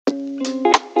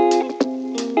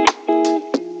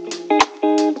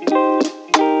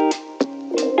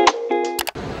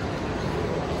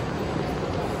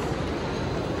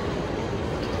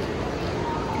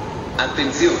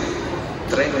Attenzione,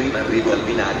 treno in arrivo al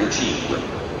binario 5.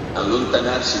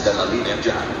 Allontanarsi dalla linea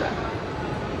gialla.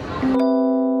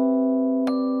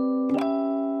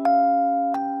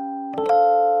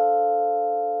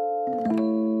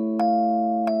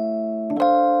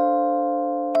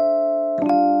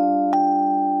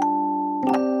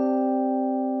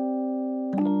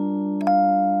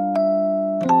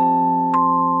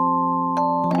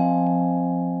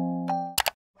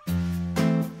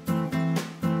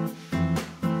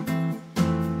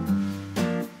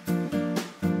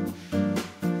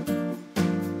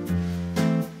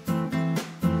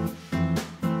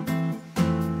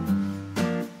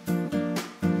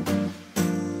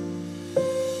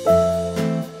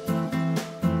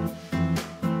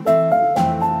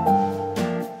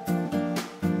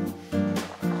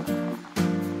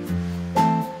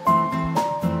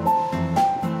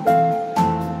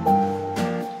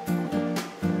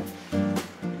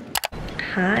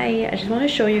 Hi, I just want to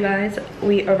show you guys,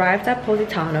 we arrived at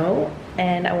Positano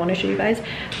and I want to show you guys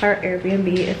our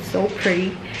Airbnb. It's so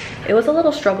pretty. It was a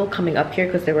little struggle coming up here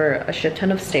because there were a shit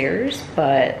ton of stairs,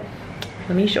 but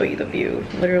let me show you the view.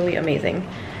 Literally amazing.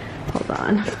 Hold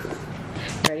on.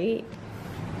 Ready?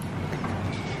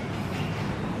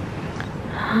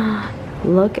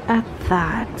 Look at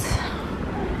that.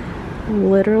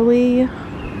 Literally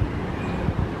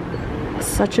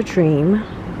such a dream.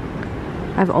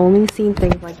 I've only seen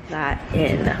things like that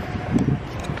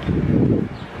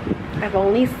I've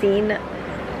only seen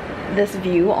this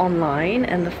view online,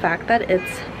 and the fact that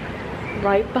it's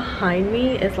right behind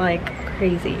me is like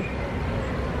crazy.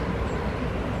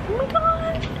 Oh my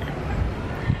god,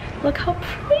 look how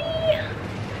pretty.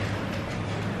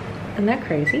 Isn't that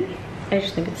crazy? I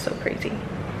just think it's so crazy.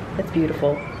 It's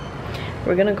beautiful.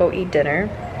 We're gonna go eat dinner.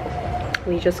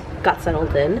 We just got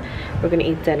settled in. We're gonna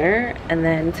eat dinner, and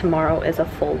then tomorrow is a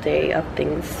full day of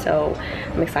things, so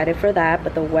I'm excited for that.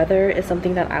 But the weather is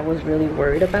something that I was really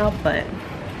worried about, but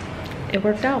it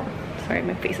worked out. Sorry,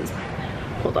 my face is,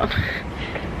 hold on.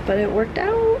 But it worked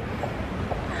out.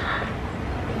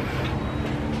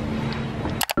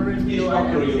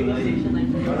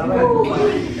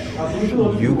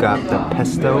 You got the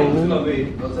pesto.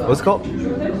 What's it called?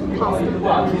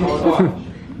 Pasta.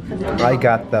 I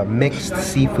got the mixed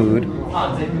seafood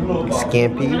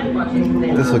scampi.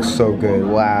 This looks so good.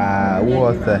 Wow,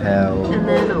 what the hell? And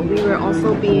then we were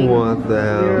also being, what the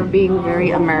hell? We were being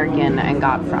very American and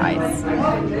got fries.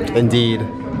 Indeed.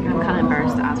 I'm kind of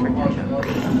embarrassed to ask for ketchup,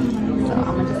 so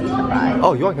I'm gonna just eat the fries.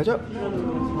 Oh, you want ketchup?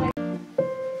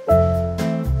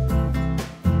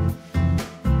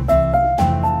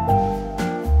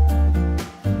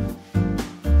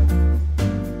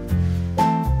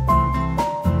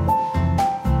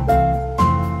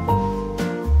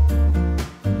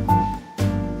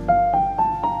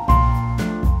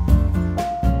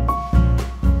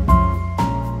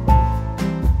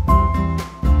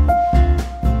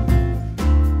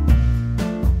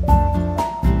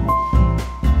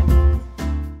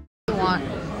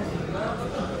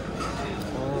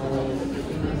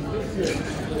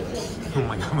 Oh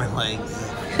my god, my legs.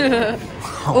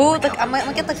 Oh, I'm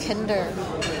gonna get the Kinder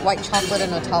white chocolate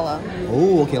and Nutella.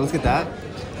 Oh, okay, let's get that.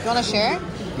 You wanna share?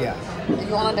 Yeah.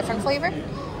 You want a different flavor?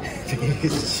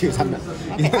 Shoot, I'm not.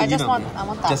 Okay, I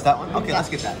want that. Just that one? Okay, yeah. Let's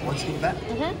get that. Want to get that?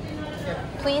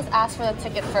 Please ask for the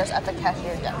ticket first at the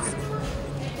cashier desk.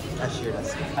 Cashier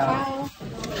desk.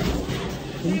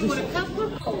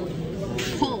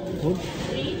 Cold.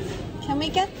 Can we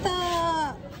get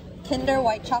the Kinder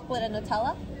white chocolate and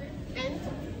Nutella? And?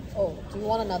 Oh, do you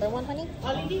want another one, honey?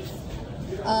 All of these?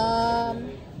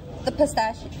 The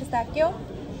pistachio? Pistachio.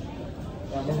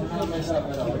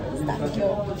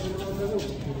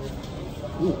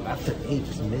 Ooh, after 8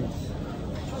 is mint.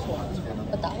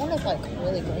 But that one is like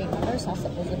really green. Remember, it's not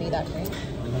supposed to be that green.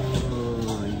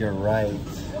 You're right.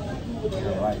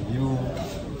 You're right. You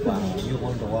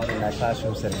won the water in that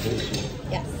classroom setting, didn't you?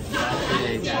 Yes.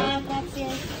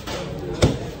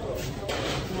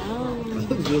 That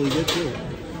looks really good too.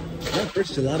 My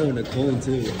first gelato in a cone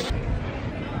too.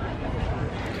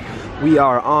 We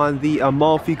are on the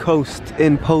Amalfi coast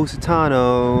in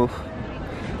Positano,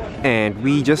 and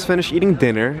we just finished eating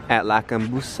dinner at La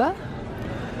Cambusa.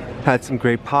 Had some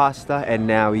great pasta, and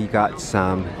now we got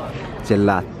some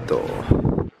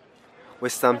gelato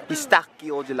with some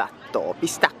pistachio gelato.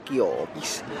 Pistachio.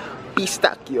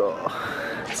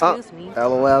 Excuse me.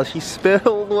 LOL, she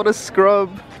spilled. What a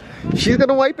scrub. She's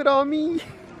gonna wipe it on me.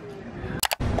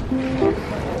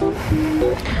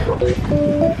 Hi.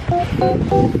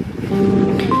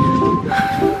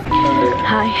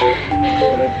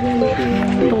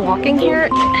 The walking here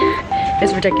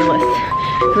is ridiculous.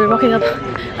 We're walking up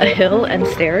a hill and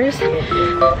stairs.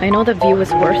 I know the view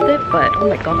is worth it, but oh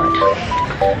my god.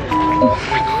 Oh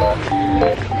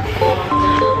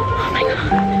my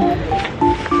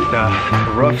god.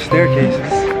 The rough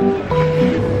staircases.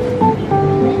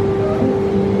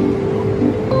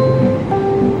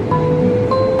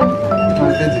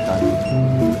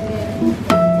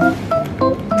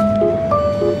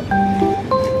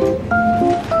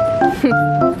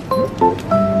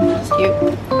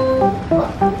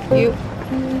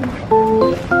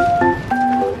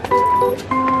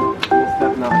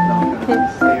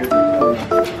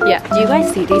 Yeah, do you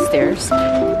guys see these stairs?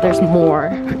 There's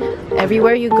more.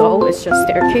 Everywhere you go, it's just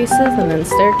staircases and then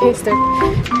staircase.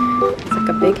 It's like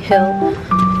a big hill.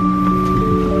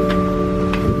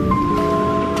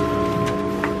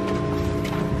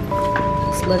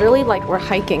 It's literally like we're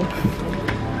hiking.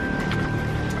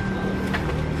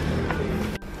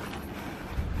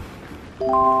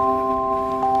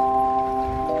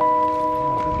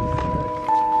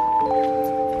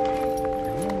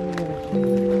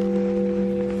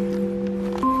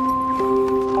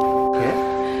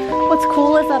 What's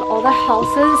cool is that all the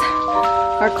houses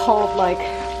are called like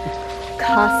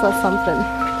casa something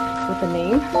with a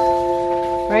name,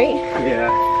 right?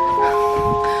 Yeah.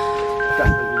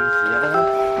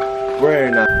 We're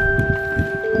in a...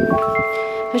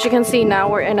 As you can see now,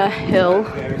 we're in a hill.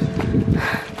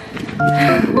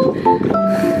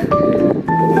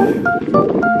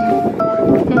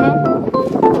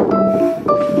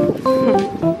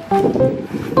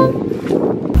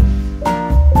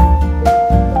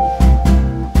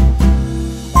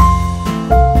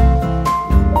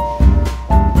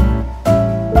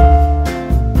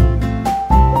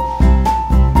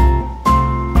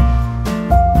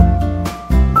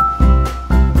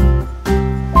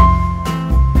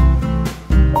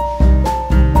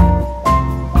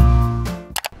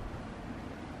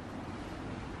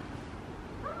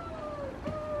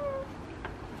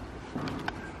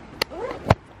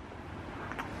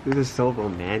 This is so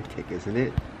romantic, isn't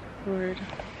it? Word.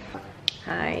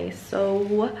 Hi,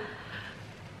 so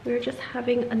we're just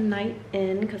having a night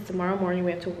in because tomorrow morning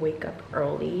we have to wake up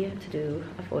early to do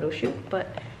a photo shoot,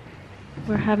 but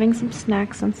we're having some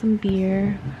snacks and some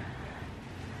beer.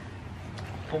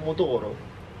 Pomodoro.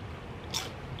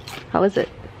 How is it?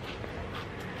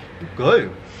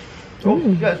 Good. Oh,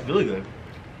 yeah, it's really good.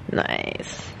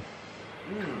 Nice.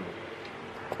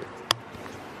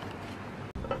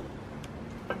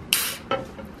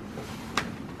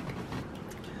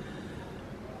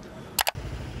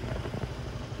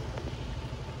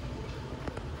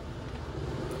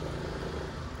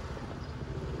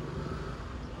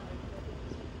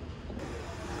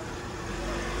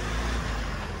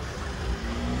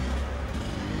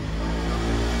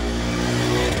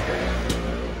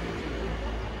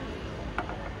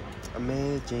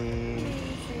 Amazing.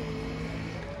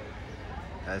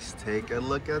 Let's take a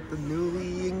look at the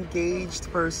newly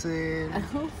engaged person.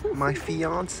 My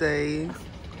fiance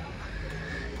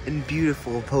in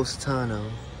beautiful Positano.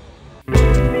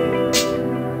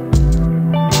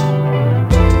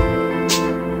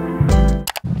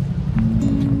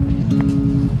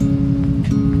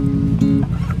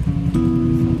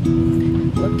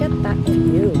 Look at that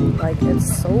view. Like,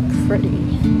 it's so pretty.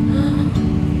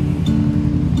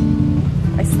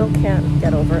 I still can't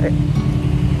get over it.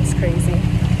 It's crazy.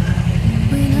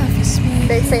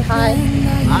 Babe, say hi.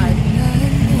 Hi.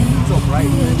 So bright.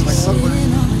 My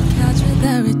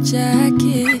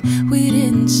jacket. We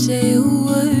didn't say a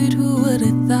word. Who would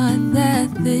have thought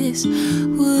that this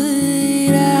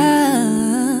would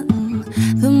end?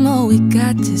 The more we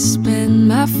got to spend,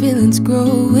 my feelings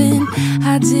growing.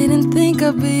 I didn't think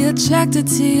I'd be attracted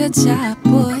to your type,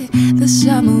 boy. The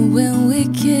summer when we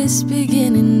kissed,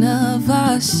 beginning of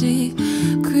our secret.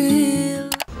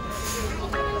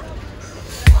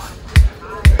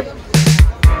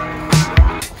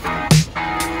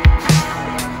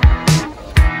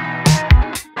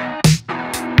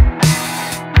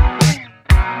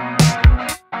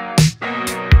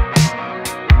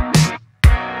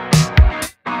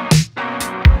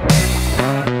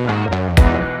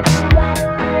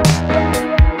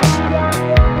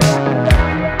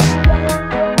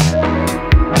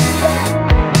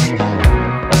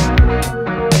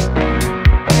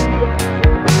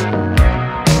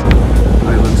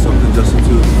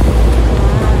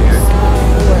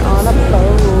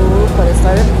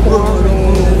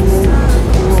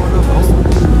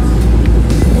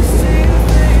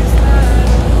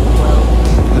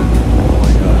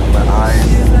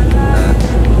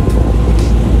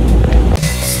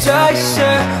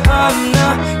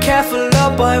 careful, oh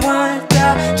boy, wind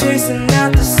out. Chasing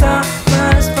out the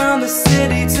summers from the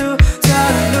city to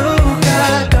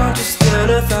Toluca. Don't you steal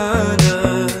the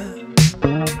thunder.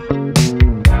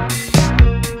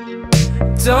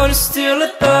 Don't you steal the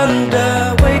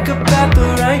thunder. Wake up at the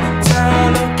right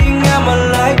time, looking at my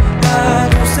light.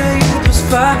 Don't say you just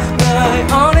fine.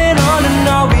 On and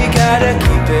on, we gotta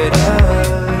keep it up.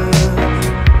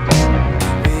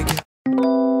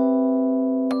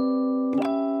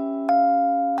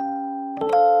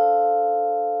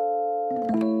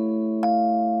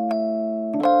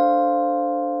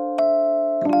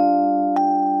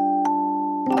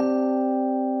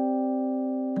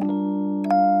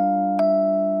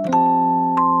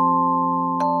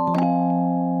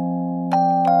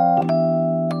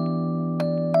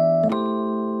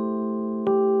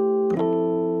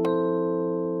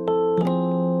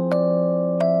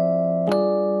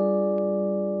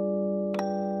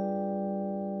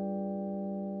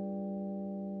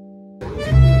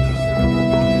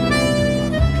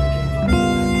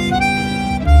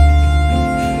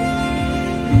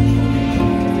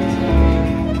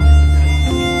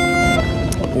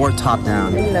 Or top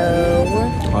down. Hello.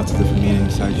 Lots of different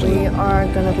meanings actually. We are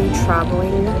gonna be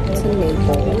traveling to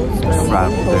Naples. We're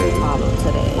leaving Positano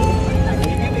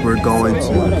today. We're going to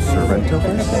Sorrento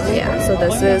first? Yeah, so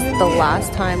this is the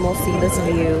last time we'll see this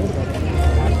view.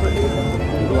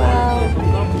 Wow.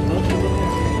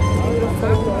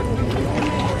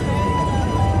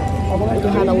 You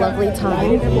had a lovely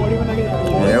time.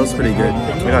 Yeah, it was pretty good.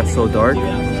 It got so dark. It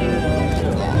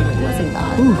wasn't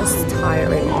bad. It was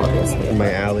tiring, obviously. My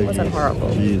allergies. It wasn't horrible.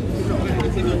 Jeez.